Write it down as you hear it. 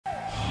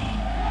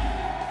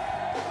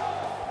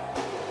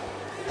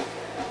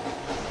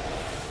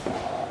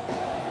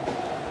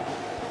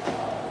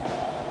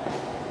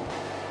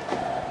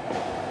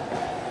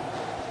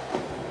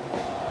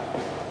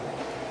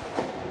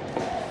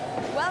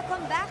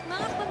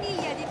Mga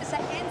pamilya dito sa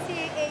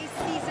NCAA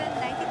Season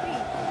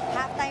 93.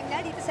 Halftime na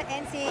dito sa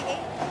NCAA.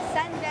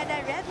 San Beda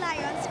Red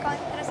Lions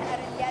kontra sa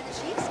Arellano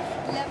Chiefs.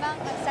 Lamang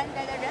ang San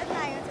Beda Red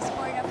Lions sa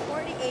score na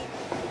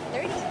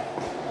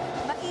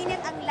 48-30. Mainit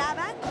ang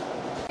laban,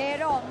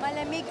 pero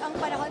malamig ang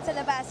panahon sa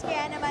labas.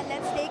 Kaya naman,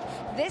 let's take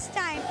this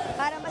time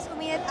para mas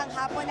uminit ang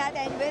hapon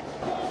natin with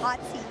Hot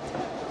Seat.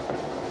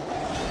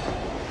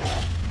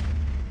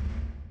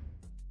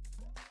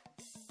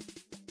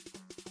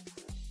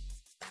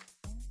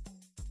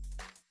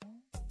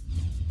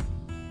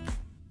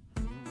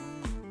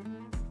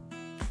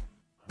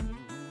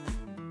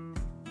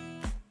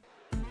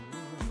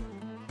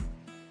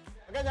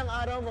 Magandang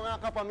araw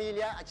mga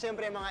kapamilya at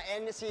syempre mga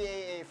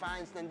NCAA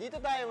fans. Nandito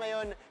tayo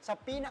ngayon sa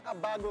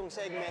pinakabagong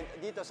segment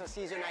dito sa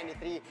Season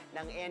 93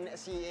 ng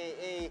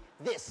NCAA.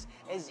 This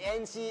is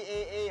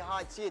NCAA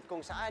Hot Seat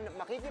kung saan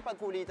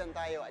makikipagkulitan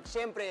tayo at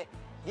syempre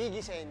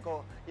gigisahin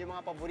ko yung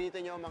mga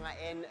paborito nyo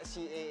mga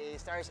NCAA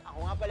stars.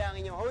 Ako nga pala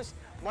ang inyong host,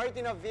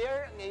 Martin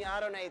Javier. Ngayong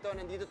araw na ito,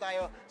 nandito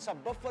tayo sa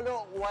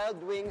Buffalo Wild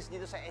Wings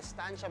dito sa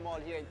Estancia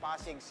Mall here in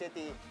Pasig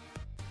City.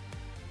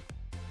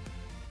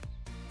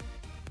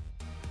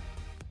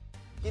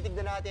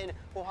 Titignan natin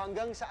kung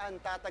hanggang saan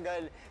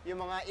tatagal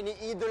yung mga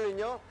iniidol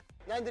nyo.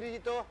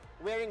 Nandito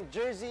wearing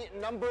jersey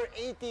number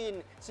 18,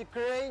 si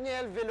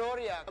Craniel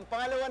Viloria. Ang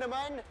pangalawa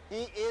naman,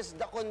 he is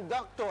the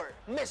conductor,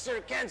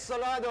 Mr. Ken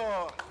Salado.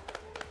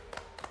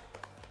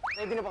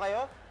 Ready na ba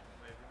kayo?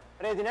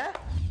 Ready na?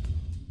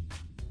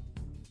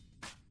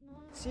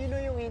 Sino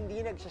yung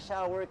hindi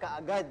nagsha-shower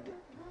kaagad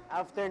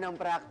after ng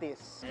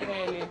practice? Si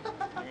Ellie.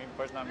 Yung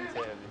first namin si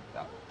Ellie.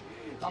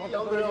 Takot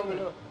sa tubig.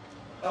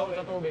 Takot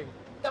sa tubig.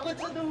 Takot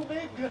sa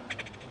tubig!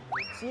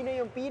 Sino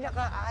yung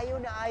pinaka-ayaw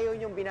na ayaw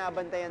niyong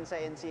binabantayan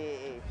sa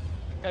NCAA?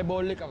 Kay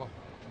Bolik ako.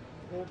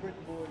 Robert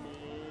Bolik.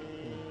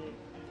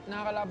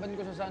 Nakakalaban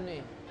ko sa ano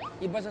eh.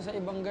 Iba sa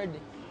ibang guard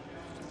eh.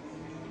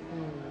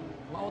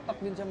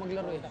 Mautak din siya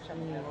maglaro eh.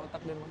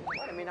 Mautak din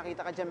maglaro. May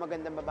nakita ka dyan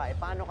magandang babae.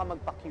 Paano ka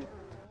magpa-cute?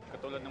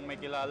 Katulad ng may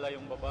kilala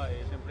yung babae,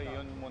 siyempre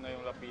yun muna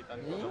yung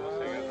lapitan ko.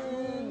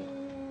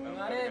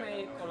 Nangyari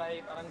may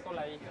tulay, parang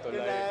tulay.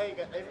 Tulay.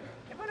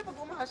 Paano pag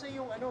umasa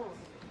yung ano?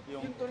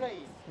 Yung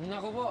tulay.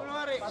 Naku po.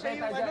 Kunwari, siya patay yung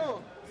tayo dyan. ano?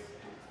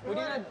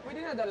 Pwede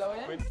na dalawa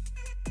yan? Pwede.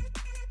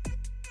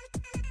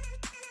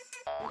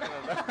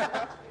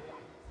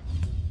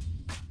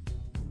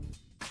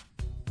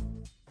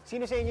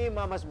 Sino sa inyo yung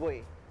mama's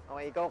boy?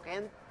 Okay, ikaw,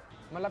 Kent?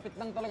 Malapit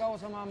lang talaga ako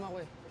sa mama ko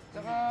eh.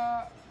 Tsaka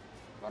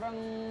parang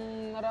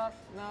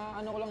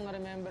ano ko lang,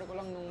 na-remember ko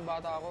lang nung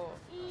bata ako.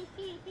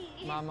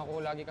 Mama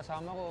ko lagi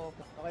kasama ko.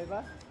 Okay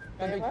ba?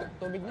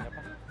 Tubig na.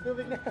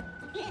 Tubig na.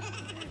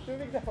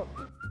 Tubig na.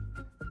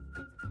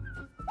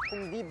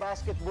 Kung di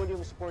basketball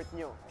yung sport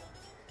nyo,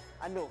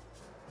 ano?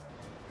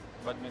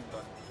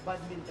 Badminton.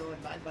 Badminton.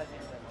 Bakit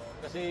badminton?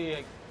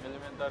 Kasi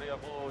elementary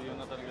ako, yun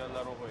na talaga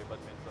laro ko eh,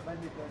 badminton.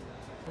 Badminton.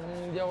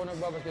 Kung hindi ako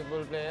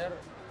nagba-basketball player,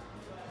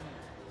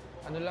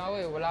 ano lang ako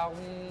eh, wala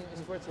akong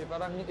sports eh.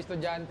 Parang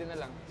estudyante na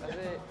lang.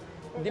 Kasi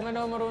hindi man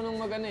ako marunong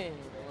mag-ano eh.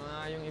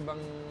 Yung ibang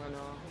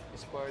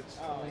sports,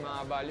 yung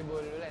mga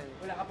volleyball, wala eh.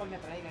 Wala ka pag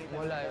na-try kahit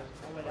Wala eh.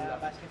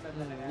 Wala, basketball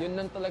talaga. Yun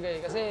lang talaga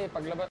eh. Kasi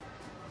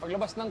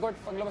paglabas ng court,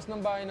 paglabas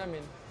ng bahay namin,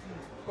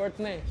 court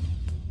na eh.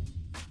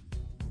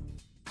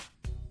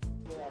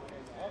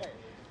 Okay.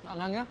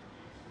 Anganga?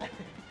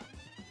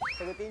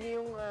 Sagutin niyo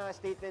yung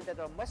statement na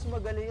to. Mas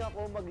magaling ako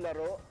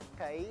maglaro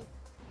kay...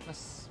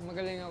 Mas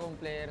magaling akong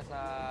player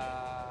sa...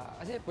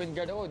 Kasi point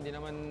guard ako, hindi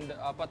naman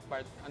apat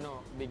part,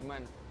 big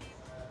man.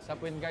 Sa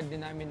point guard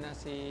din namin na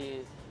si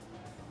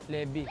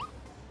Levy.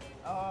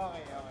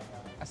 Okay.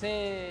 Kasi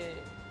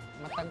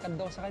matangkad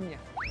daw sa kanya.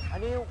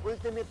 Ano yung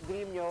ultimate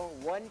dream nyo?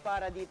 One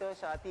para dito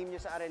sa team nyo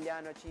sa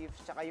Arellano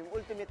Chiefs, tsaka yung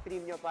ultimate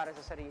dream nyo para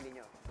sa sarili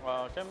nyo?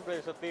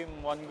 Siyempre sa team,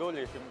 one goal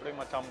eh, siyempre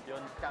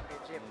ma-champion.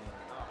 Championship.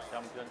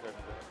 Champion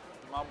siyempre.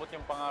 Umabot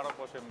yung pangarap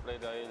ko siyempre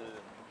dahil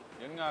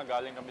yun nga,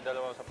 galing kami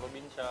dalawa sa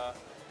probinsya.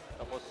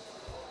 Tapos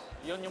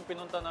yun yung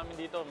pinunta namin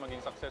dito,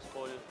 maging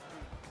successful.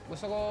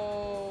 Gusto ko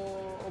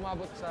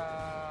umabot sa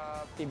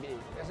PBA.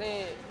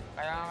 Kasi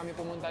kaya nga kami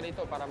pumunta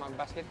dito para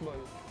mag-basketball.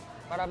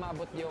 Para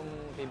maabot yung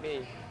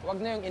PBA.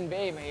 Huwag na yung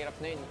NBA, mahirap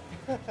na yun.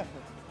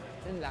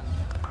 Yun lang.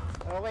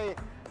 Okay,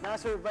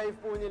 na-survive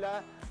po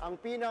nila ang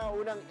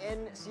pinakaunang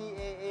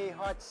NCAA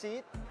Hot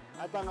Seat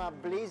at ang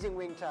Blazing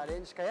Wing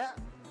Challenge. Kaya,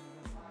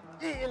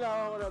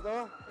 iilawan ko na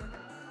to.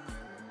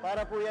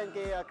 Para po yan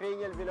kay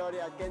Craniel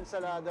Viloria at Ken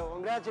Salado.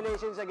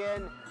 Congratulations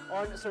again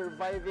on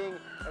surviving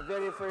the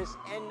very first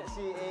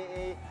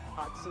NCAA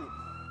Hot Seat.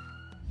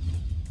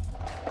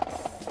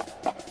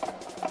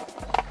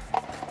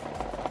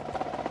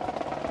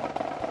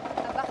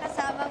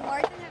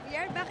 Martin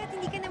Javier, bakit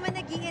hindi ka naman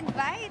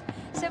nag-i-invite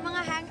sa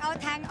mga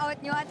hangout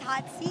nyo at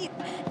hot seat?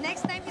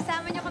 Next time,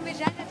 isama nyo kami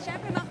dyan. At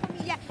syempre, mga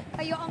pamilya,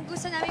 kayo ang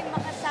gusto namin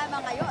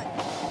makasama ngayon.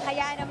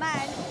 Kaya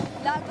naman,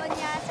 log on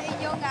niya sa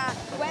inyong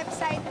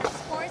website,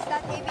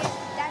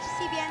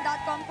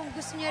 sports.abs-cbn.com kung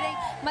gusto nyo rin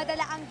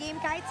madala ang game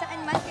kahit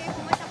saan man kayo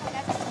pumunta. Kung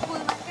nasa school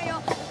man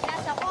kayo,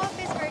 nasa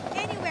office, or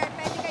anywhere,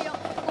 pwede kayong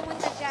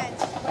pumunta dyan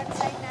sa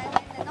website na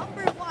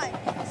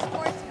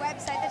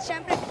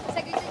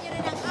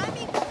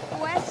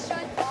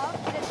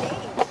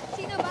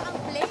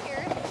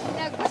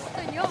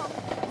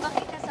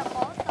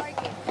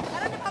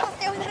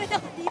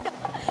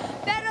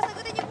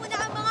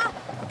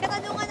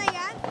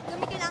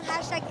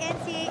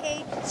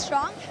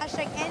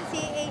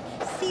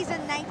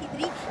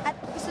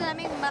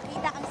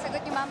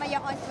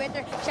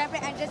Twitter. Siyempre,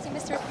 andyan si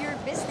Mr. Pure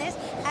Business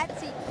at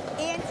si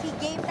ANC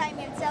Game Time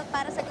himself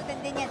para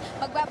sagutin din yan.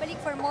 Magbabalik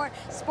for more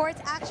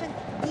sports action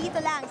dito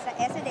lang sa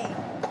SNA.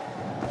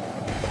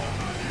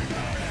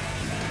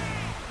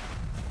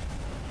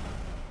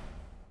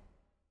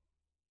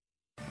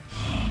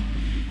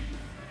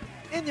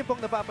 Inyo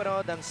pong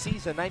napapanood ang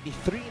Season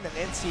 93 ng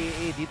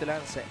NCAA dito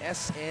lang sa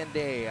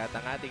SNA. At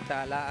ang ating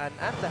talaan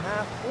at the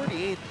half,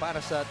 48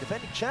 para sa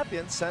defending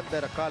champions San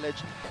Beda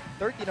College,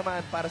 30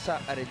 naman para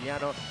sa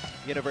Arellano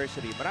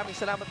University. Maraming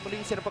salamat muli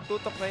sa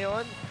pagtutok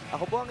ngayon.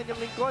 Ako po ang inyong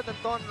lingkod,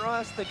 Anton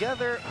Ross,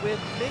 together with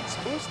Mix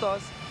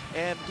Bustos.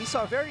 And we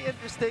saw a very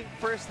interesting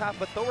first half,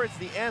 but towards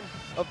the end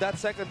of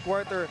that second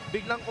quarter,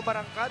 biglang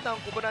kumarangkada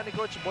ang kupunan ni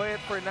Coach Boyet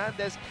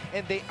Fernandez,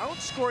 and they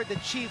outscored the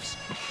Chiefs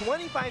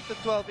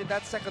 25-12 in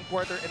that second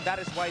quarter, and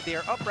that is why they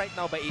are up right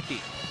now by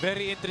 18.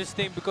 Very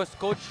interesting because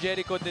Coach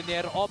Jericho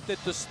Denier opted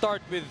to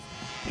start with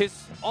his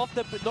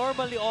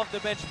normally off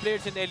the bench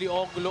players in Eli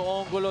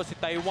Ongulo, si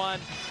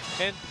Taiwan,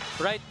 and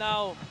right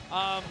now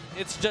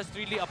it's just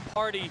really a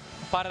party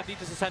para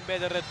dito sa San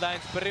Beda Red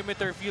Lions.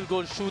 Perimeter field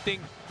goal shooting,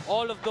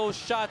 all of those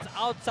shots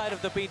outside of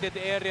the painted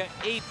area,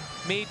 8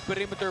 made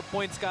perimeter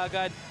points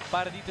kaagad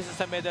para dito sa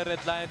San Beda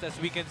Red Lions. As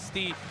we can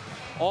see,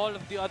 all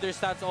of the other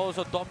stats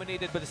also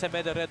dominated by the San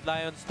Beda Red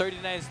Lions.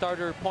 39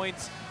 starter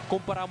points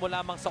kumpara mo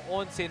lamang sa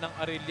 11 ng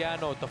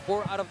Arellano. The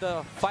 4 out of the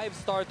 5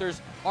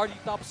 starters are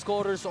the top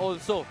scorers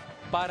also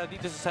para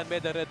dito sa San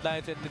Beda Red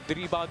Lions. And the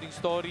rebounding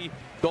story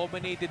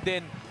dominated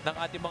din ng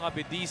ating mga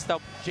bedista.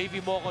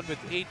 JV Mocon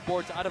with 8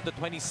 boards out of the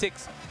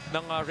 26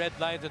 ng Red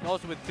Lions, and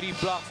also with 3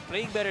 blocks,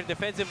 playing better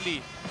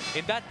defensively.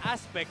 In that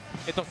aspect,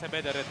 itong San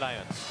Beda Red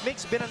Lions.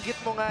 Mix, binanggit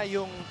mo nga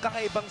yung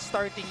kakaibang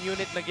starting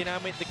unit na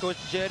ginamit ni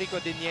Coach Jericho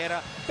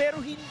Deniera,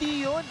 pero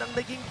hindi yon ang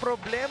naging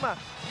problema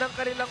ng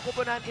kanilang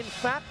kupunan. In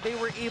fact, they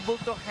were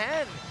able to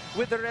hang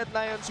with the Red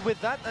Lions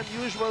with that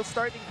unusual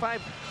starting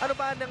 5. Ano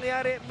ba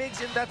nangyari,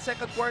 Mix, in that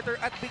second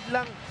quarter at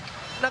biglang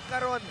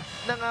nagkaroon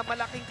ng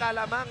malaking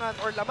kalamangan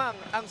or lamang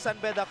ang San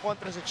Beda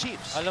kontra sa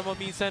Chiefs? Alam mo,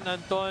 minsan,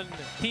 Anton,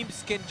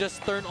 teams can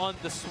just turn on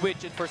the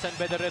switch, and for San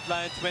Beda Red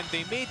Lions, when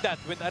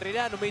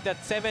Arellano made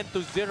that 7-0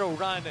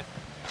 run,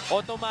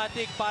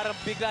 automatic, parang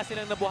bigla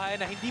silang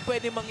nabuhayan na hindi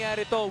pwedeng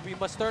mangyari to. We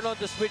must turn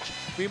on the switch.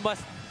 We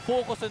must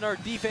focus on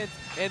our defense,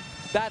 and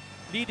that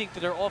leading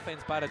to their offense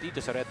para dito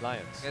sa Red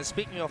Lions. And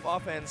speaking of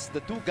offense,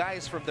 the two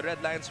guys from the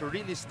Red Lions who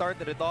really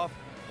started it off,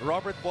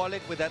 Robert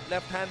Bollick with that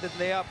left-handed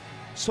layup.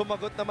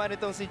 Sumagot naman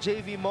itong si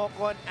JV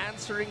Mocon,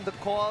 answering the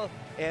call,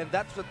 and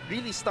that's what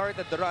really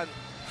started the run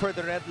for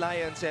the Red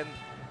Lions. And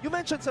you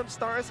mentioned some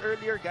stars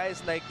earlier, guys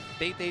like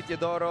Tate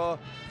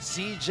Teodoro,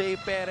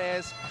 CJ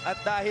Perez, at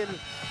dahil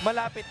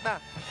malapit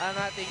na ang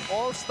ating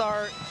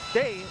All-Star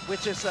Day,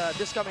 which is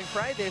this coming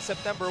Friday,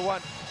 September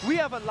 1, we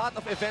have a lot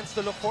of events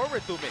to look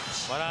forward to,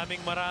 Mix.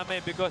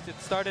 Marami because it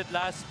started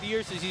last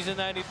year sa Season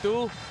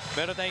 92.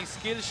 Meron tayong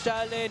Skills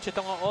Challenge,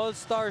 itong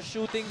All-Star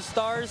Shooting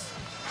Stars.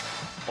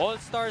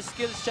 All-Star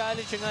Skills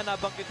Challenge, yung nga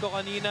nabanggit ko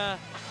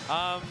kanina.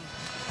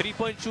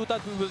 3-point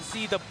shootout, we will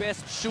see the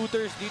best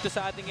shooters dito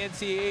sa ating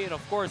NCAA. And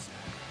of course,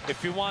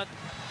 if you want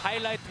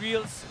highlight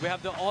reels, we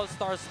have the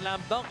All-Star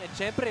Slam Dunk. And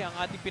syempre, ang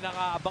ating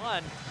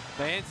pinakaabangan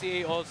na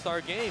NCAA All-Star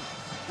Game.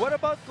 What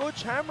about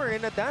Coach Hammer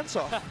in a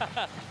dance-off?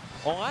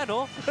 O nga,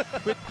 no?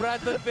 With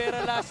Brandon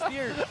Vera last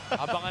year.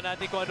 Abangan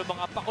natin kung ano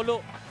mga pakulo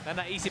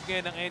na naisip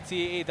ngayon ng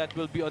NCAA. That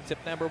will be on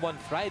September 1,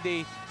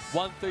 Friday,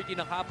 1:30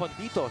 ng hapon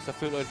dito sa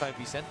PhilOil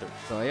 5V Center.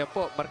 So ayan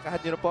po,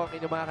 markahan nyo na po ang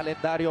inyong mga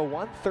kalendaryo.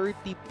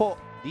 1:30 po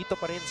dito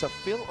pa rin sa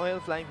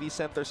PhilOil Flying V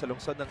Center sa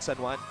lungsod ng San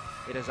Juan.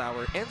 It is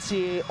our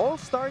NCAA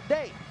All-Star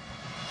Day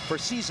for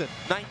Season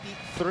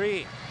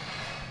 93.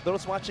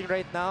 Those watching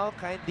right now,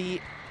 kindly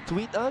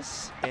tweet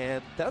us and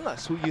tell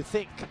us who you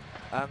think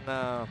ang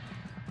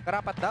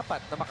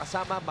karapat-dapat na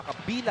makasama,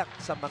 makabilang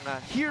sa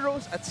mga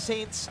heroes at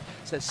saints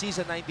sa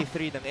Season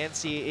 93 ng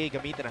NCAA.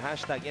 Gamitin ang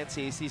hashtag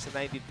NCAA Season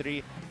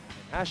 93,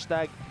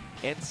 hashtag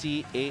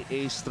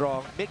NCAA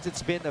Strong. Mix, it's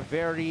been a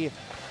very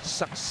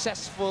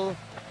successful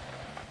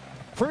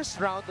first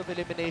round of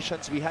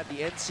eliminations. We had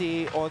the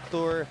NCAA On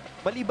Tour.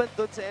 Maliban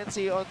doon sa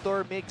NCAA On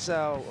Tour, Mix,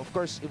 of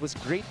course, it was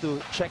great to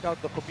check out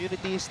the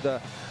communities, the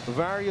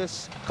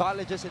various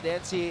colleges in the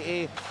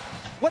NCAA.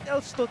 What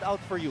else stood out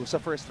for you sa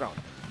first round?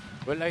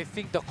 Well, I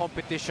think the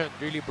competition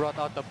really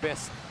brought out the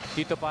best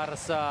dito para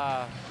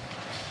sa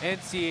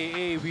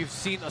NCAA. We've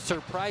seen a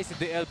surprise in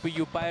the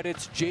LPU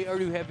Pirates.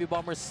 JRU Heavy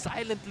Bombers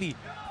silently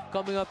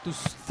coming up to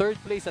third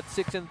place at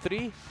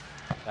 6-3.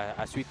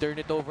 As we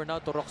turn it over now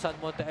to Roxanne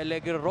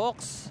Montealegre.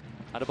 Rox,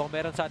 ano bang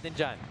meron sa atin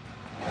dyan?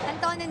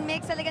 Anton and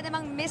Mix, talaga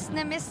namang miss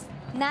na miss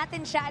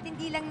natin siya, at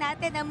hindi lang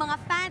natin ang mga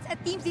fans at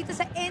teams dito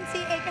sa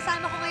NCAA.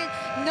 Kasama ko ngayon,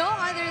 no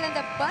other than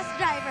the bus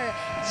driver,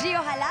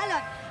 Gio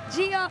Halalon.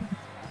 Gio,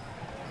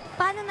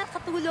 paano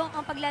nakatulong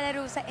ang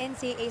paglalaro sa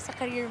NCAA sa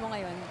career mo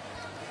ngayon?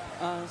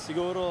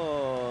 Siguro,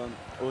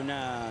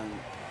 una,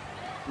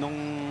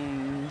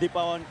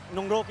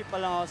 nung rookie pa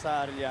lang ako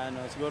sa Arellano,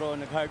 siguro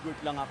nag-hard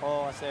work lang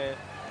ako kasi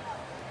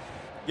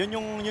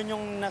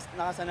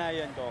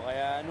nakasanayan ko.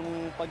 Kaya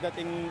nung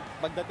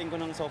pagdating ko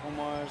ng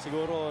sophomore,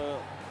 siguro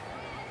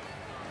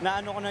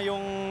naano ko na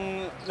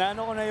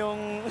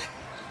yung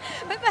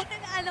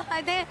Parang ano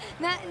ka,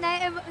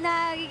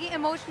 nagiging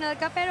emotional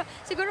ka. Pero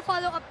siguro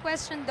follow-up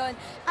question doon.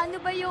 Ano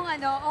ba yung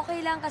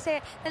okay lang kasi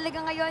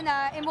talagang ngayon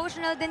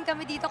emotional din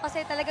kami dito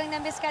kasi talagang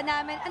na-miss ka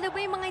namin. Ano ba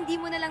yung mga hindi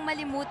mo na lang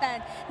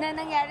malimutan na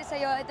nangyari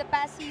sa'yo the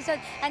past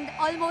season? And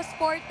almost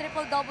 4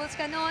 triple-doubles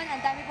ka noon. Ang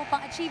dami po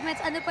pang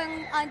achievements. Ano pa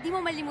yung hindi mo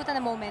malimutan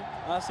na moment?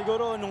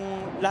 siguro nung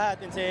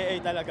lahat,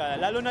 NCAA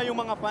talaga. Lalo na yung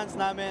mga fans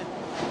namin.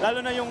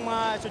 Lalo na yung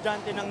mga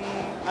estudyante ng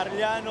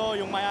Arellano,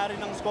 yung may-ari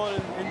ng school.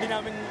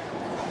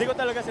 Hindi ko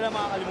talaga sila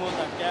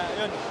makakalimutan. Kaya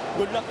yun,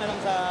 good luck na lang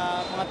sa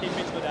mga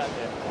teammates ko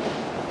dati.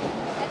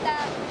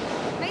 At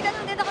may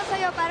tanong din ako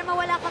sa'yo para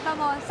mawala ka ba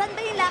mo. Saan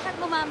ba yung lakad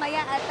mo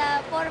mamaya at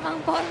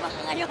formang-forma ka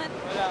ngayon?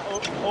 Wala,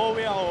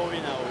 uuwi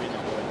na.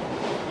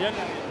 Yan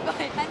lang yun.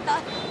 Okay,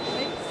 Anton.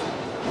 Thanks.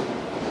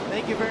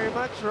 Thank you very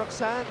much,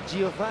 Roxanne.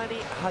 Giovanni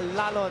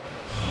Halalon.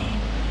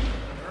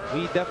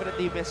 We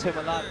definitely miss him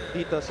a lot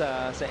dito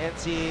sa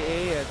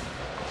NCAA, and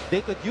they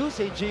could use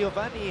a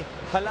Giovanni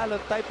Halalon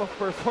type of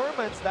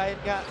performance dahil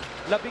nga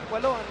 18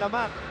 ang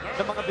lamang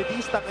ng mga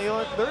bedista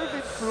ngayon.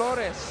 Nervin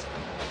Flores.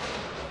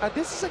 And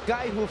this is a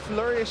guy who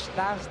flourished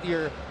last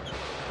year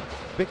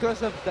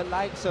because of the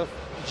likes of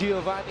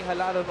Giovanni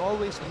Halalon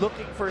always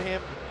looking for him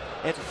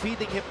and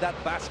feeding him that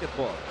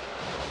basketball.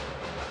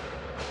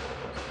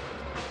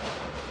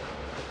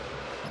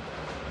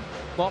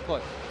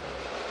 Mocon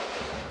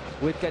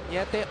with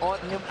Cañete on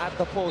him at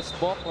the post.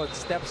 Mocon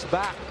steps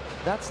back.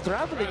 That's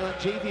traveling on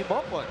JV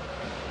Mocon.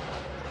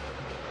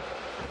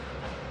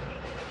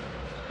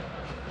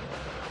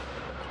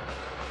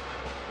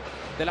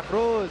 De La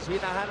Cruz,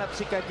 hinahanap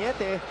si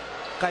Cañete.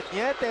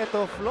 Cañete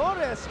to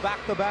Flores.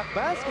 Back-to-back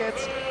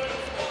baskets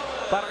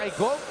para kay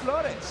Gold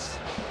Flores.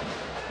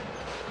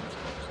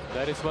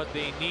 That is what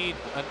they need,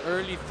 an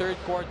early third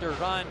quarter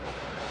run.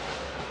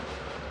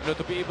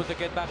 To be able to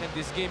get back in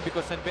this game,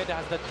 because Beda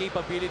has that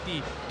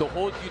capability to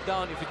hold you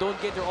down. If you don't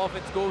get your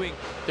offense going,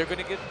 they're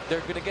gonna get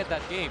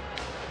that game.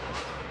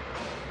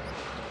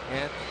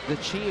 And the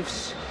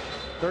Chiefs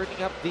turning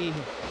up the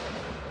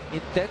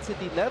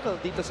intensity level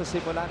dito sa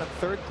simula ng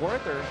third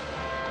quarter.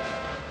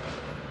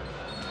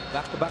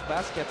 Back-to-back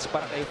baskets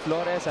para kay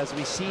Flores as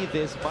we see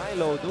this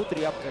Milo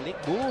Nutriap galing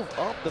move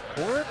up the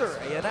corner.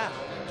 Ayan na.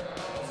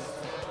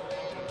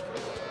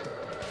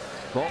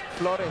 Gold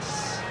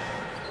Flores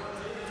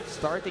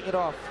starting it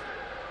off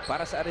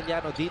para sa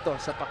Arellano dito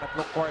sa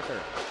pangatlong quarter.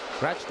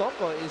 Raj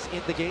Tonko is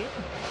in the game.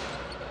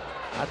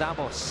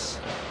 Adamos.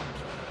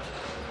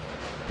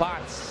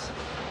 Pats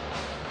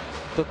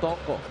to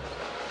Tonko.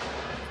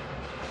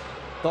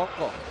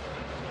 Tonko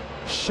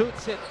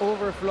shoots it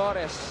over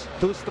Flores.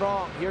 Too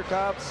strong. Here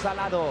comes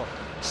Salado.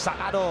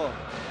 Salado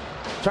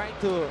trying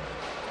to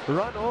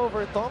run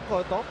over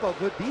Tonko. Tonko,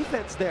 good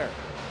defense there.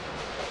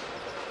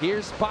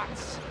 Here's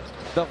Pats.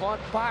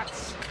 Devon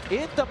Pats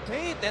in the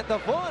paint, and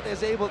Devon is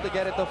able to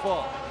get it to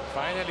fall.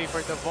 Finally for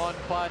Devon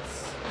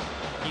Pats.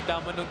 Kita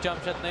mo nung jump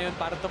shot na yun,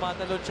 para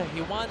tumatalon siya. He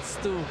wants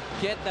to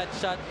get that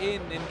shot in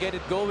and get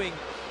it going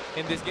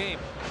in this game.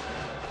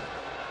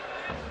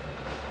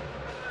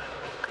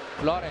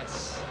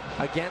 Flores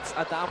against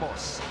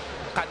Adamos.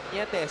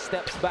 Cañete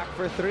steps back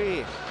for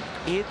three.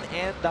 In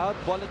and out.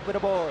 Bolick with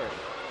a board.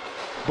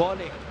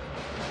 Bolick.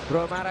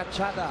 Romara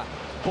Chada.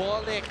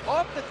 Bolick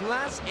off the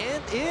glass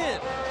and in.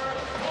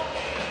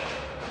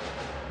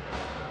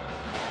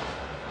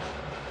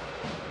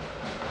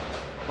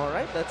 All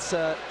right, let's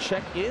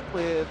check in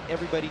with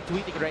everybody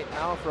tweeting right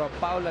now from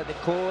Paula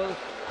Nicole.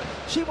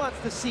 She wants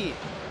to see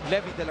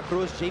Levy De La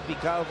Cruz, JP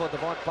Calvo,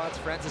 Devon Potts,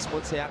 Francis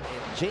Monseac,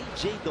 and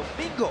JJ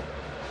Domingo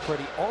for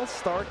the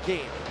All-Star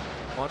game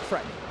on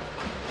Friday.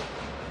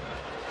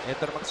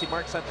 Ito naman si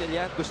Mark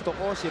Santillan. Gusto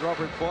ko si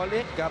Robert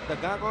Bolick, Gab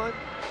Dagangon,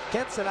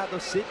 Ken Salado,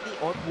 Sidney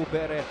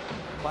Onmubere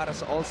para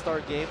sa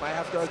All-Star game. I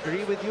have to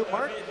agree with you,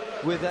 Mark,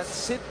 with that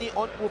Sidney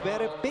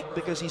Onmubere pick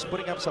because he's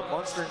putting up some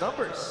monster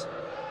numbers.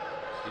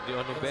 Sidney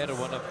Onmubere,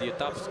 one of the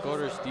top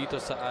scorers dito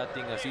sa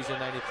ating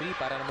season 93.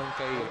 Para naman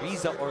kay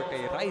Riza or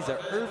kay Riza,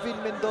 Irvin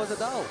Mendoza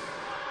daw.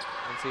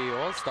 And si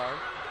All-Star.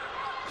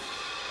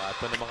 At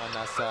ito na mga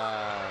nasa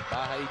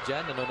bahay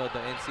dyan, nanonood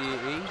ng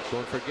NCAA.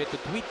 Don't forget to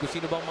tweet kung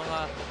sino bang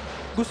mga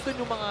gusto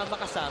nyo mga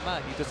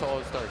makasama dito sa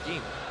All-Star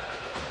game.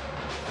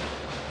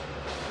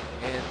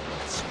 And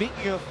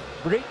speaking of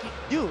breaking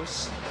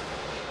news,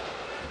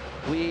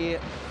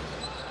 we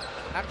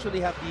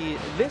actually have the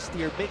list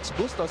here. Mix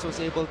Bustos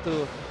was able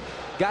to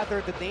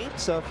gather the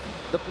names of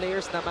the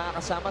players na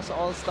makakasama sa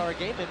All-Star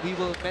game, and we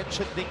will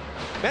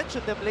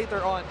mention them later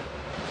on.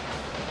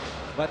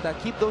 But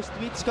keep those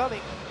tweets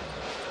coming.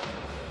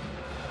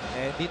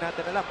 Eh, di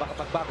natin alam, baka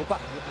magbago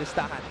pa yung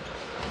listahan.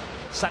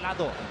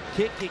 Salado,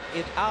 kicking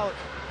it out.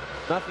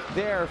 Nothing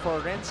there for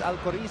Renz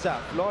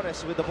Alcoriza.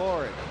 Flores with the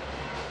board.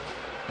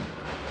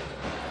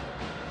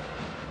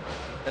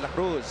 De La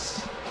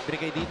Cruz,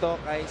 binigay dito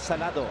kay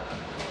Salado.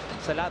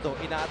 Salado,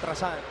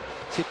 inaatrasan.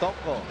 Si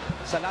Tonko.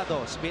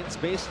 Salado spins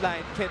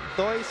baseline.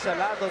 Kentoy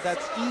Salado.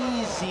 That's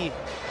easy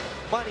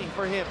money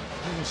for him.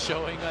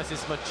 Showing us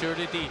his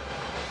maturity.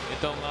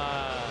 Itong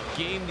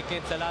game ni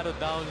Ken Salado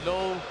down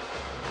low.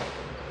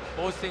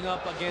 Posting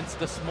up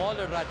against the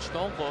smaller Raj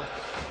Tonko.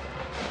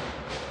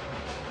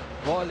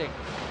 Bowling.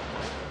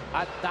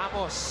 At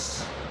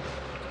Damos.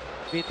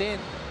 Bitin.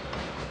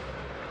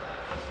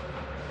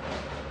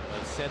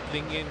 Well,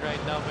 settling in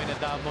right now,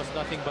 Benadamos.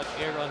 Nothing but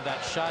air on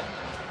that shot.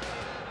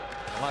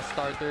 Mga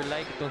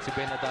starter-like itong si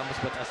Benadamos,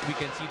 but as we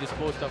can see, this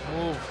post-up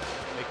move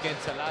by Ken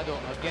Salado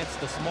against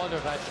the smaller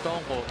Raj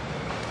Tonko.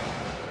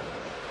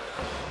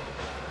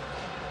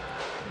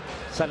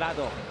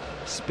 Salado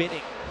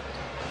spinning.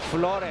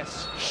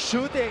 Flores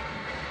shooting.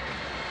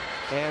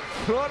 And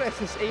Flores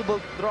is able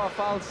to draw a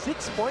foul.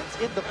 6 points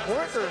in the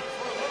quarter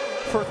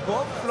for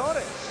Gong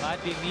Flores.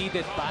 Badly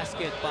needed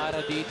basket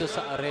para dito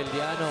sa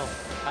Arellano.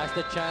 Has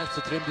the chance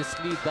to trim this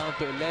lead down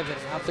to 11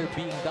 after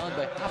being down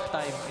by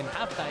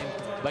halftime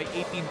by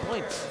 18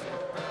 points.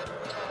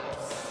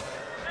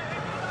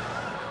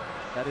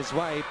 That is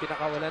why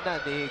pinakawalan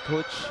na ni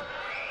Coach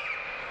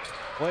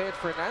Boyet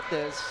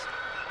Fernandez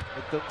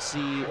itong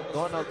si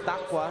Donald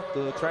Takwa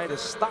to try to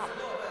stop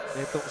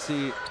itong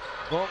si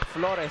Gong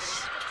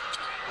Flores.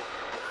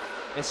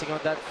 Missing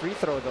on that free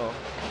throw though.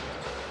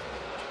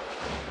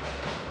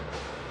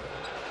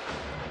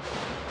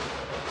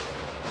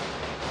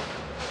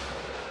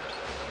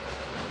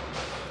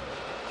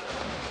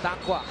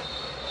 Takwa.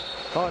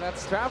 Oh,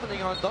 that's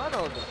traveling on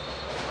Donald.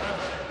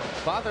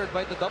 Bothered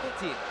by the double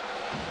team.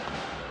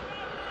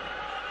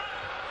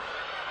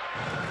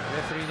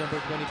 Referee number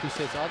 22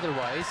 says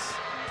otherwise.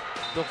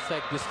 Looks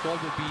like this call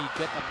will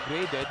get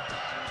upgraded.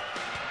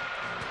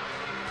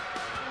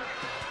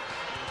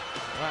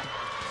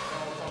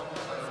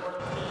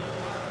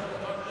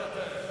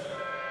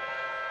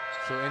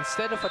 So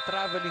instead of a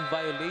traveling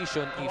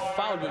violation, a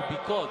foul will be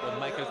called on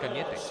Michael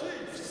Cañete.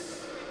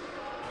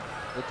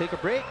 We'll take a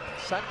break.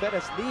 San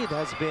Beda's lead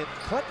has been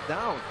cut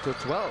down to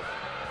 12.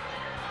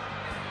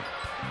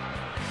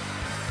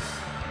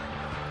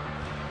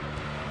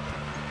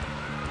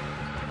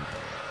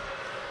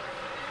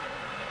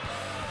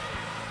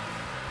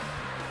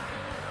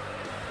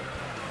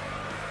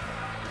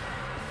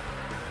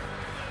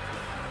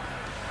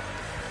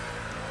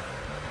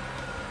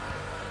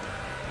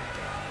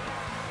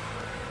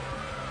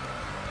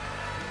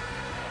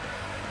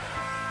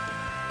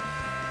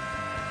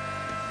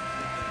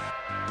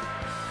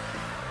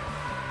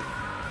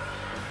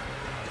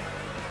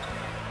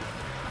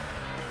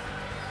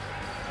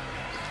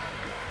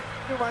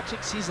 You're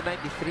watching season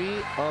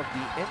 93 of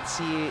the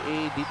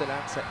NCAA dito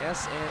lang sa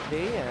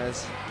SNA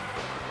as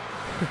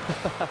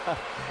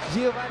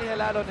Giovanni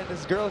Arellano and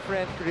his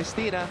girlfriend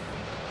Cristina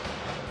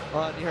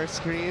on your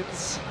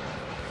screens.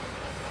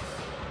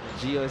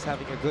 Gio is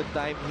having a good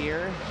time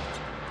here,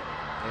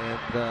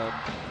 and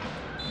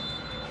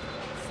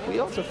we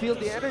also feel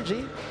the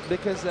energy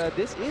because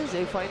this is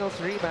a finals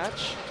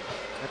rematch.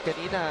 At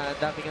kanina,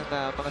 daming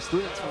mga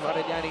students from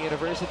Arellano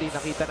University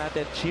nakita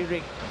natin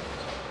cheering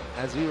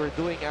as we were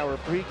doing our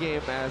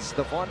pregame as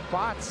Devon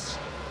Potts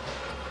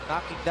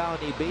knocking down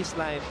a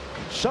baseline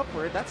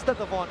jumper. That's the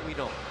Devon we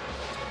know.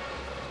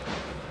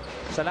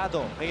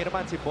 Salado, ngayon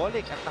naman si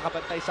Bolick at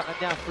nakabantay sa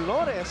kanya.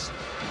 Flores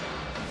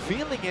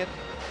feeling it.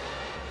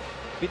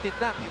 Bitin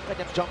lang yung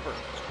kanyang jumper.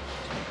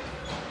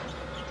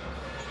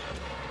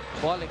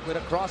 Bolick with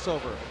a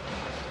crossover.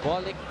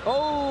 Bolick,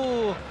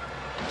 oh!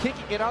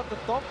 Kicking it out to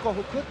Tonko,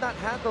 who could not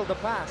handle the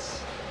pass.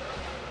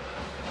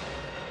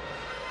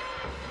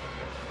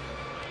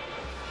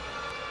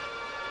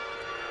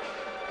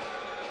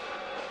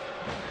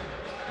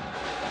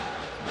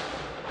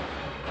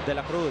 De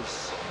La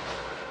Cruz.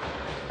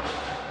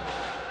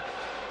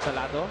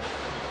 Salado.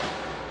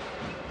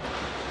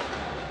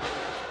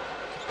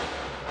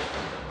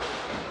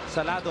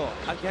 Salado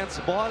against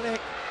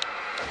Bolick.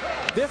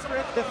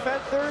 Different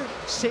defender,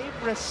 same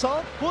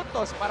result.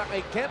 Puntos para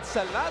kay Ken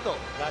Salado.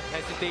 That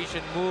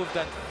hesitation move,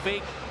 that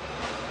fake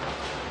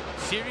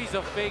series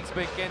of fakes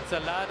by Ken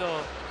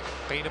Salado.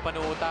 Kaya na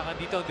panuutakan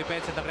dito ang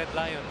depensa ng Red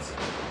Lions.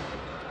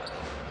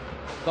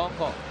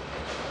 Tonko.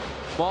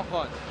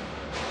 Mocon.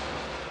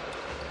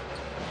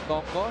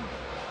 Tonko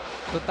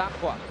to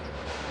Takwa.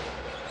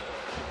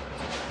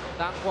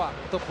 Takwa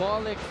to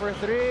Bolick for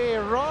three.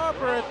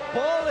 Robert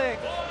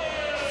Bolick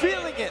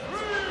feeling it.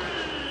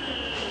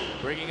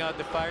 Bringing out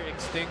the fire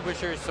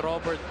extinguishers,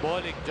 Robert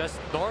Bolick, just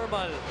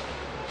normal.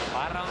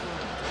 Parang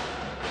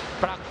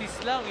practice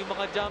lang yung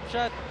mga jump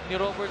shot ni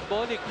Robert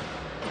Bolick.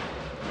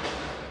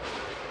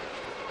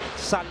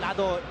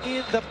 Salado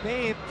in the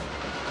paint.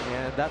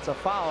 And that's a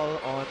foul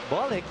on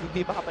Bolick.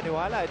 Hindi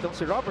makapaniwala itong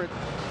si Robert.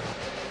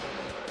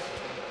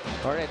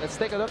 Alright,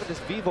 let's take a look at this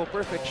Vivo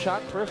perfect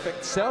shot,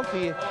 perfect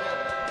selfie.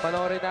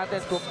 Panoorin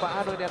natin kung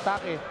paano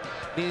ni-atake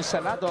ni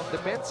Salado ang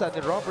depensa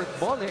ni Robert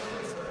Bolick.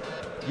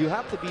 You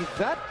have to be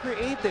that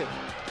creative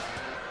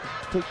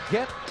to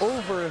get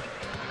over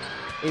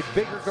a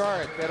bigger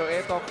guard. Pero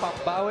ito ang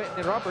pambawi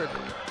ni Robert.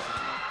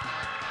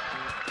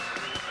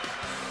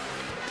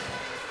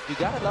 you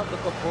gotta love the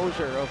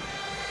composure of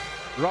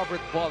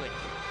Robert Bolling.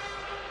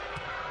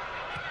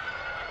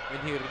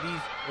 When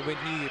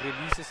he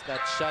releases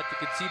that shot, you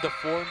can see the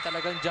form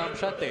talagang jump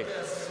shot eh.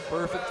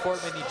 Perfect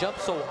form, and he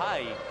jumps so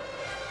high.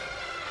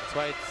 That's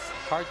why it's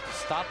hard to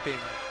stop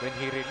him when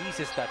he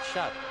releases that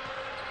shot.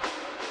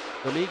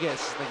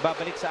 Rodriguez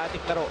nagbabalik sa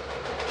ating laro.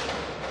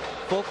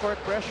 Full court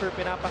pressure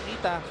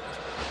pinapakita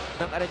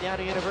ng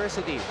Arellano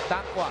University.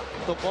 Takwa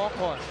to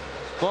Mocon.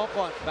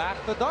 Mocon back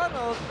to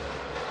Donald.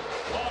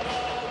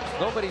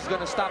 Nobody's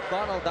gonna stop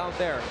Donald down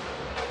there.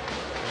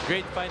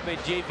 Great find by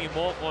JV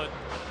Mocon.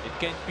 It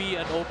can be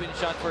an open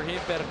shot for him,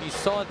 pero he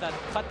saw that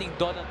cutting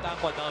Donald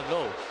Takwa down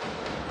low.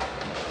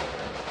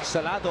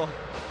 Salado.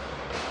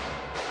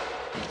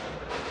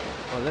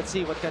 Well, let's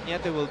see what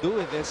Cañete will do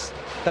with this.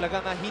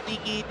 Talagang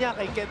hiningi niya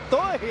kay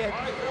Kentoy, and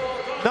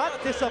not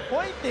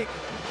disappointing.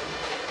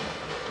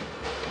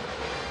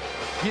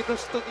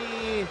 Ginusto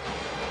ni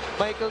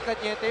Michael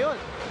Cañete yun.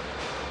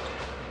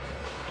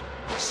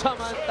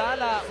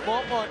 Samantala,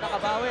 Moco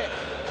nakabawi.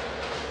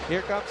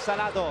 Here comes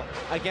Salado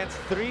against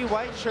 3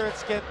 white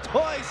shirts.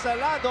 Kentoy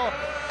Salado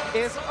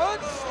is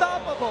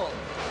unstoppable.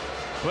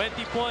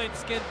 20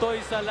 points, Kentoy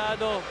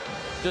Salado.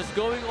 Just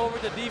going over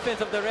the defense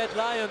of the Red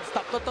Lions.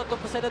 Tap pa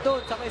sila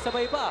doon,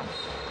 sabay-sabay pa.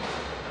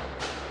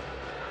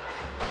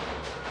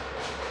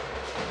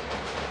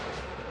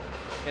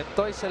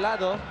 Kentoy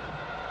Salado,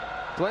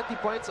 20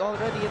 points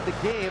already in the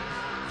game.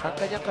 Ang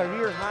kanyang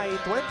career high,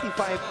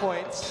 25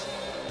 points.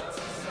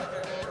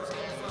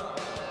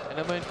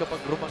 Ano naman kapag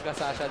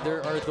rumangkasa siya,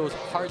 there are those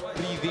hard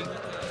breathing.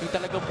 Yung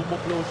talagang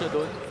bumublow siya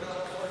doon.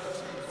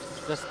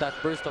 Just that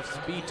burst of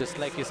speed, just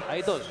like his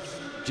idol,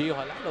 Gio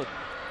Halalon.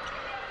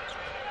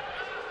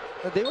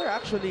 They were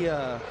actually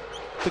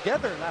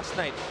together last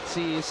night.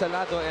 Si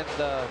Salado and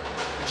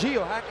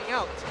Gio hanging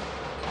out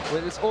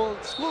with his old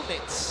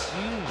schoolmates.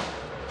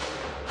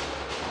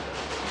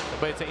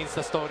 Ba sa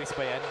Insta stories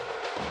pa yan?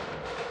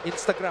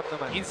 Instagram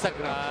naman.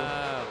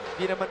 Instagram.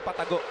 Di naman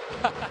patago.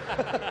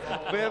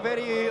 We're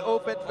very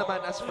open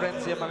naman as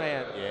friends yung mga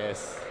yan.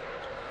 Yes.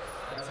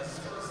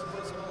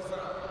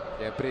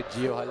 Siyempre,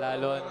 Gio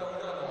Halalon.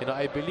 You know,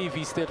 I believe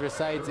he still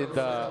resides in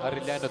the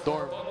Arellano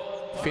dorm,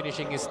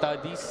 finishing his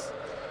studies.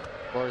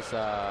 Of course,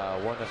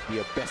 one of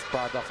the best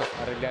products of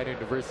Arellano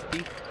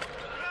University.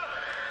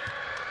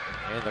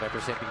 And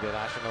representing the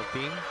national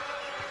team.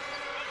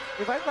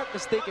 If I'm not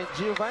mistaken,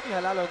 Giovanni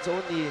Halalon's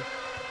only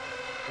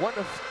one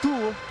of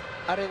 2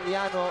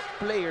 Arellano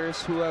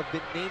players who have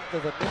been named to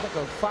the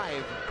Mythical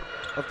 5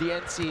 of the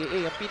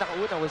NCAA. Ang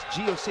pinakauna was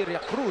Gio Siria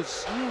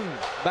Cruz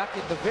back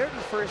in the very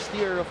first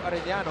year of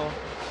Arellano,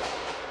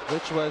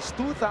 which was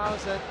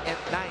 2009.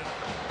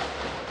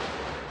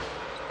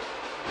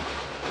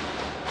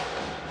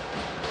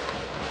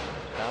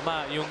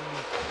 Tama, yung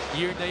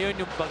year na yun,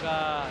 yung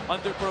baga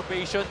under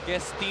probation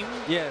guest team.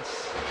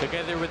 Yes.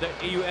 Together with the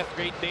AUF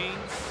Great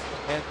Danes.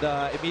 And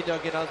Emilio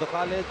Aguinaldo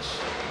College.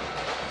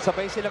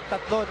 Sabay silang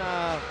tatlo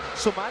na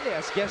sumali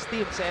as guest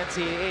team sa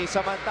NCAA.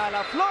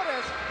 Samantala,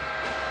 Flores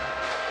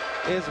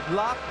is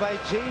blocked by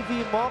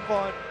JV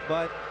Mocon,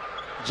 but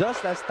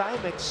just as time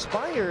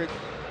expired,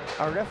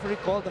 our referee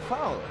called the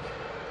foul.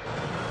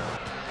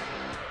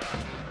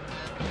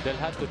 They'll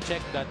have to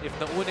check that if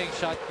nauna yung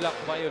shot clock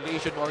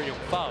violation or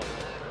yung foul.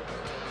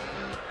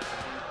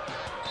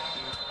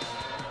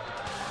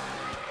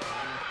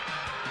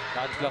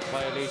 Shot clock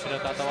violation na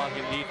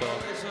tatawagin dito.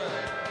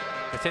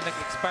 Kasi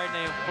nag-expire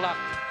na yung clock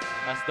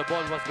as the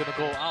ball was gonna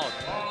go out.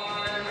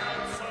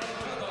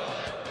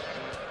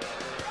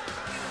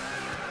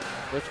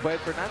 Coach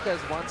Boyd Fernandez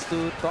wants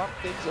to talk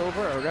things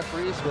over. Our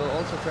referees will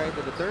also try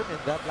to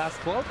determine that last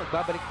call.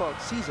 Magbabalik po ang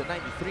Season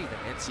 93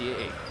 ng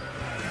NCAA.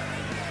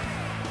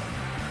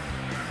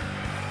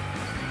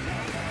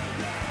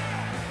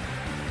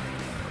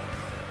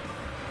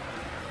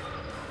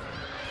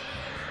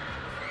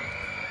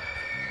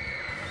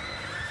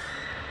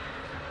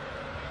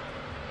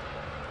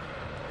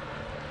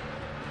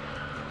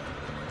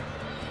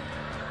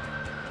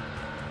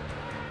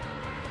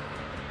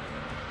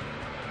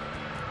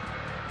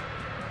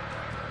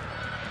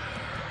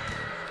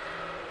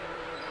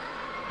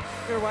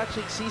 You're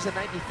watching Season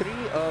 93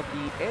 of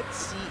the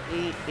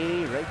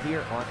NCAA right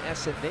here on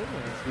SNA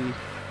as we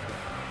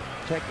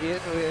check in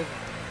with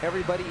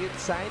everybody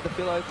inside the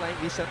Phil Flying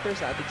V Center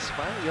sa ating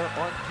spa. You're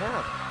on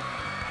cam.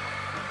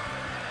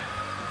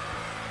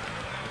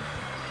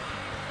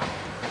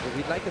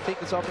 We'd like to take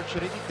this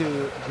opportunity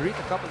to greet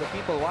a couple of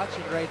people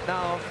watching right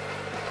now.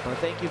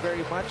 Thank you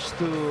very much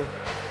to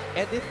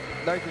Edith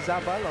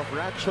Lartizabal of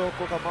Rancho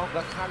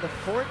Cucamonga,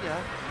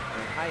 California.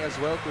 And hi as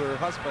well to her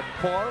husband,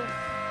 Paul.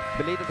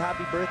 Belated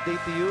happy birthday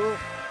to you,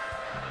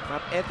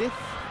 Ma'am Edith.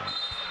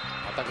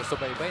 At ang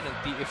gusto-baybay ng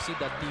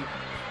TFC.TV.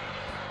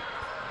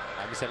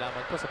 Maraming salamat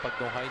po sa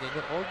pagtunghay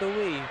ninyo all the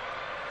way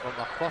from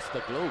across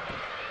the globe.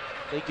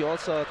 Thank you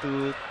also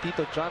to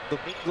Tito John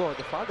Domingo,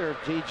 the father of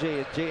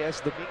JJ and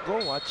JS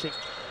Domingo, watching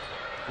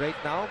right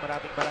now.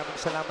 Maraming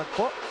salamat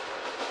po.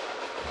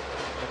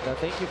 And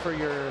thank you for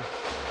your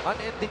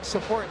unending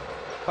support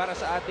para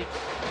sa ating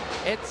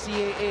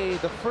NCAA,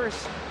 the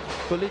first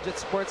collegiate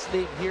sports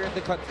league here in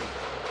the country.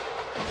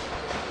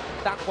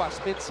 Taqwa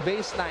spins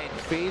baseline,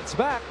 fades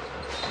back.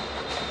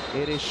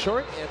 It is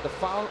short and the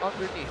foul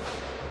underneath.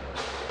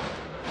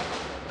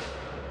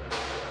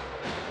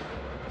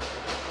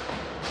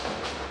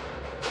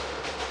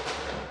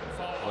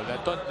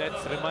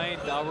 Let's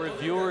remind our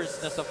viewers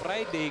na sa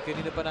Friday,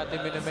 kanina pa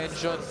natin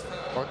minamention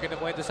or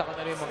kinakwento sa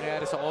kanila yung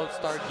mangyayari sa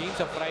All-Star Game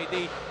sa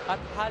Friday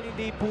at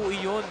holiday po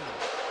iyon.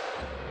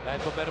 Dahil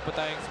po meron po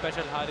tayong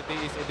special holiday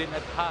is Idil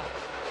Adha.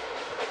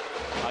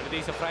 Holiday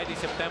sa Friday,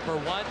 September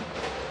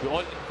 1. We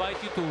all invite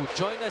you to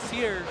join us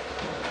here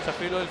sa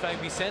Phil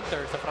Flying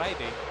Center sa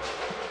Friday.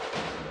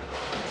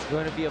 It's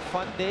going to be a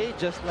fun day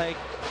just like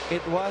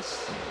it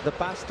was the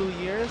past 2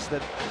 years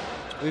that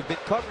we've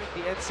been covering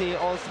the NCAA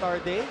All-Star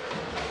Day.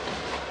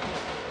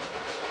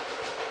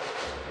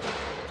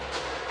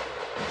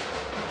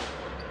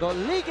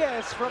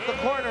 Rodriguez from the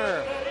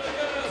corner.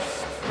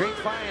 Great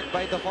find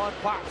by Devon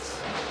Potts.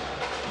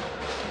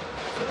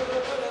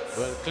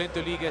 Well, Clint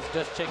Rodriguez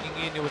just checking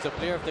in. He was a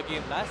player of the game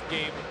last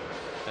game.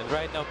 And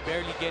right now,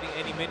 barely getting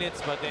any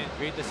minutes. But then,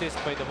 great assist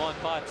by Devon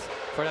Potts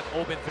for that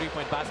open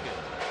three-point basket.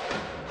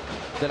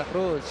 De La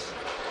Cruz.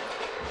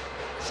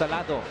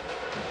 Salado.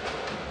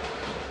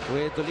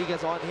 With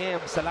Rodriguez on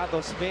him.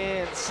 Salado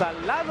spins.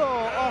 Salado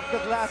off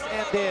the glass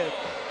ended.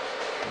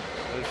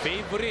 Well,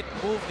 favorite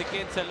move ni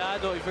Ken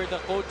Salado. If you're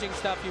the coaching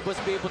staff, you must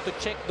be able to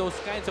check those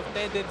kinds of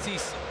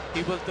tendencies.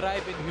 He will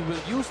drive and he will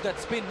use that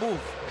spin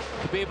move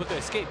to be able to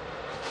escape.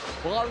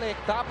 Balik,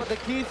 top of the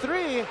key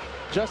three.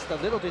 Just a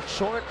little bit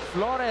short.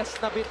 Flores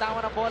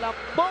nabitawan ang bola.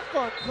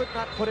 Mocon could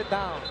not put it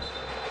down.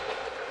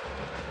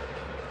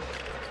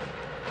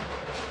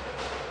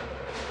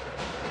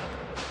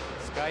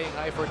 Skying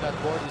high for that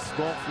board is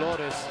Gong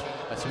Flores.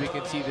 As we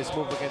can see this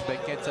move again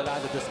by Ken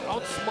Salado, just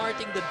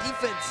outsmarting the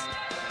defense.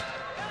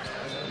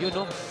 You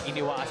know,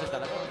 iniwasan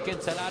talaga. Ken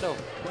Salado,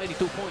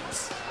 22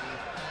 points.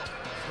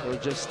 We're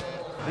just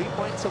 3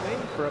 points away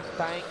from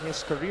tying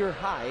his career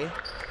high.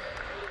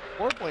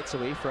 4 points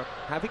away from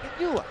having a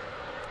new one.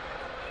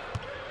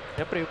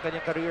 Siyempre, yung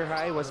kanyang career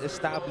high was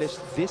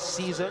established this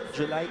season,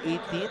 July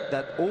 18,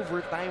 that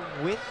overtime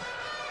win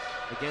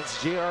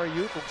against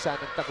JRU kung saan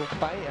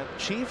nagtagumpay ang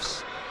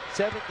Chiefs,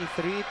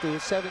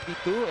 73-72.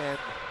 And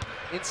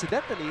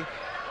incidentally,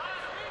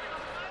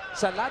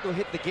 Salado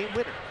hit the game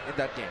winner in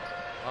that game.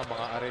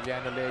 Mga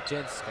Arellano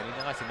legends.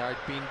 Kanina nga si Nard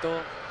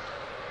Pinto,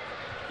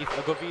 Keith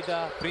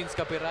Agovida, Prince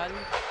Capiral.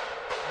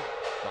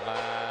 Mga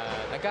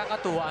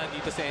nagkakatuwaan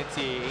dito sa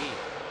NCAA.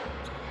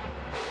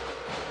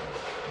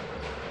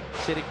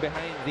 Sitting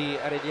behind the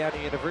Arellano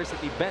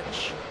University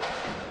bench.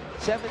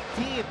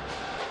 17.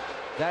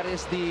 That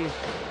is the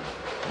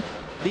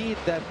lead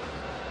that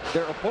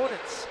their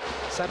opponents,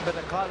 San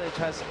Beda College,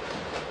 has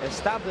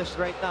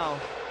established right now.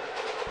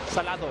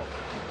 Salado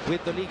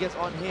with Rodriguez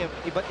on him.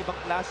 Iba't ibang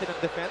klase ng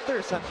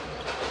defenders ang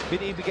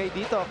binibigay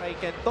dito kay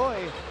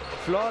Kentoy.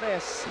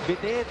 Flores,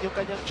 binin yung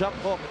kanyang jump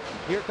hook.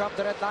 Here come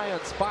the Red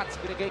Lions. Spots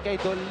binigay kay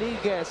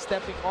Rodriguez,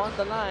 stepping on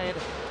the line.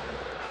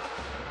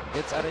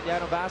 It's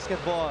Arellano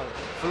basketball.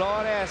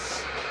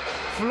 Flores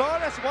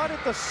wanted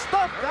to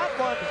stop that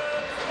one.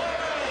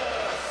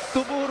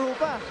 Tumuro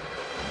pa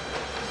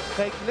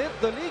kay Clint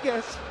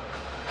Rodriguez.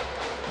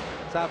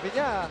 Sabi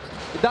niya,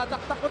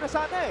 idadaktak ko na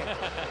sana eh.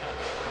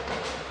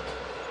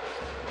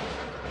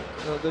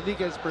 So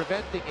Rodriguez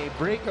preventing a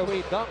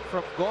breakaway dunk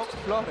from Gong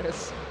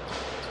Flores.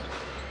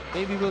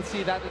 Maybe we'll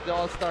see that in the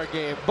All-Star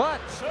game.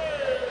 But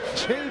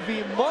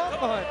JV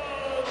Momon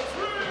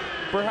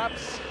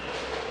perhaps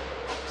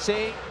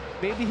saying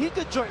maybe he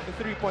could join the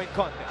three-point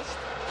contest.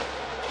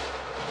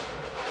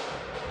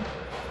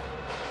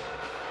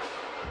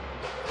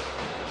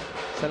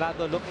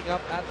 Salado looking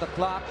up at the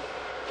clock.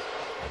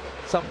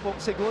 10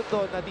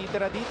 segundo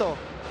natitira dito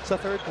sa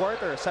third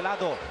quarter.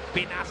 Salado,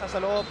 pinasa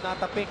sa loob,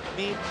 natapik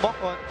ni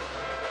Mocon.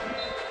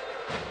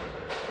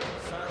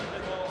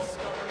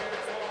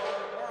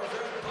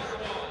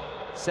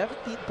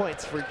 17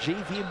 points for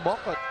JV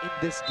Mocon in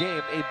this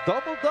game. A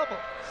double-double,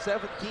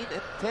 17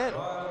 and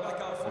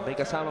 10. May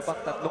kasama pang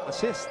 3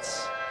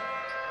 assists.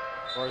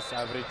 Of course,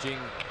 averaging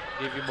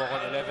JV Mocon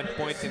 11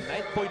 points and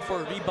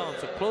 9.4 rebounds.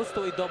 So close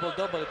to a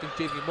double-double itong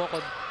JV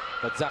Mocon.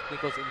 But Zach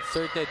Nichols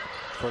inserted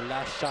for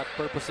last shot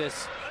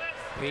purposes.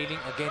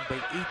 Trailing again by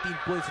 18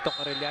 points itong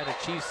Arellano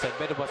Chiefs. And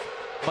Beda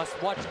must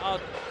watch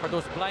out for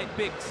those blind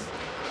picks.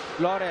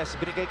 Flores,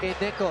 binigay kay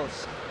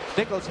Nichols.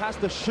 Nichols has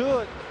to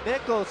shoot.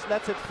 Nichols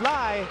lets it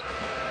fly.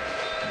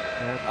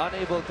 And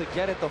unable to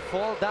get it to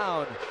fall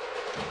down.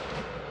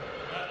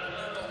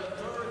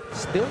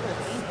 Still an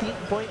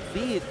 18-point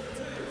lead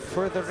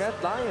for the Red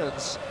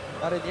Lions.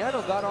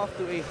 Arellano got off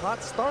to a hot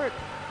start.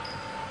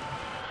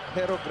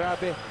 Pero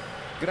grabe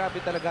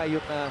talaga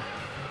yung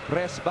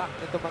press back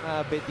nito mga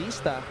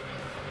bedista.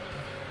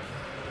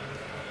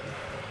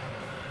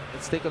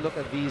 Let's take a look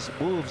at these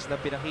moves na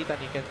pinakita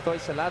ni Kentoy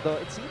Salado.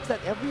 It seems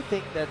that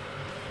everything that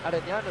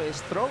Arellano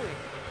is throwing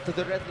to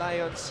the Red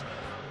Lions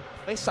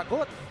may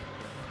sagot.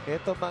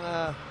 Ito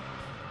mga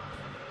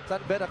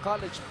San Beda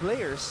College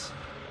players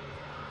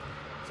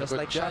Just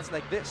like dyan. shots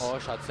like this. Oh,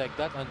 shots like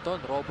that, Anton.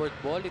 Robert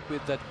Bolick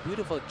with that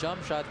beautiful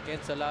jump shot. Ken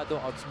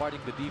Salado outsmarting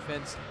the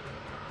defense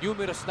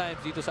numerous times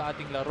dito sa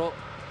ating laro.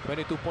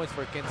 22 points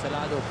for Ken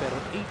Salado, pero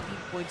 18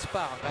 points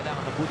pa ang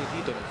kailangan habulin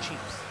dito ng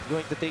Chiefs.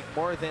 Going to take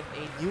more than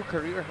a new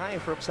career high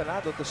from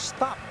Salado to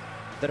stop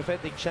the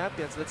defending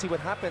champions. Let's see what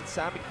happens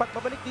sa aming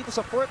pagmabalik dito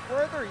sa fourth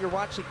quarter. You're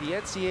watching the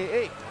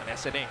NCAA on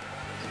SNA.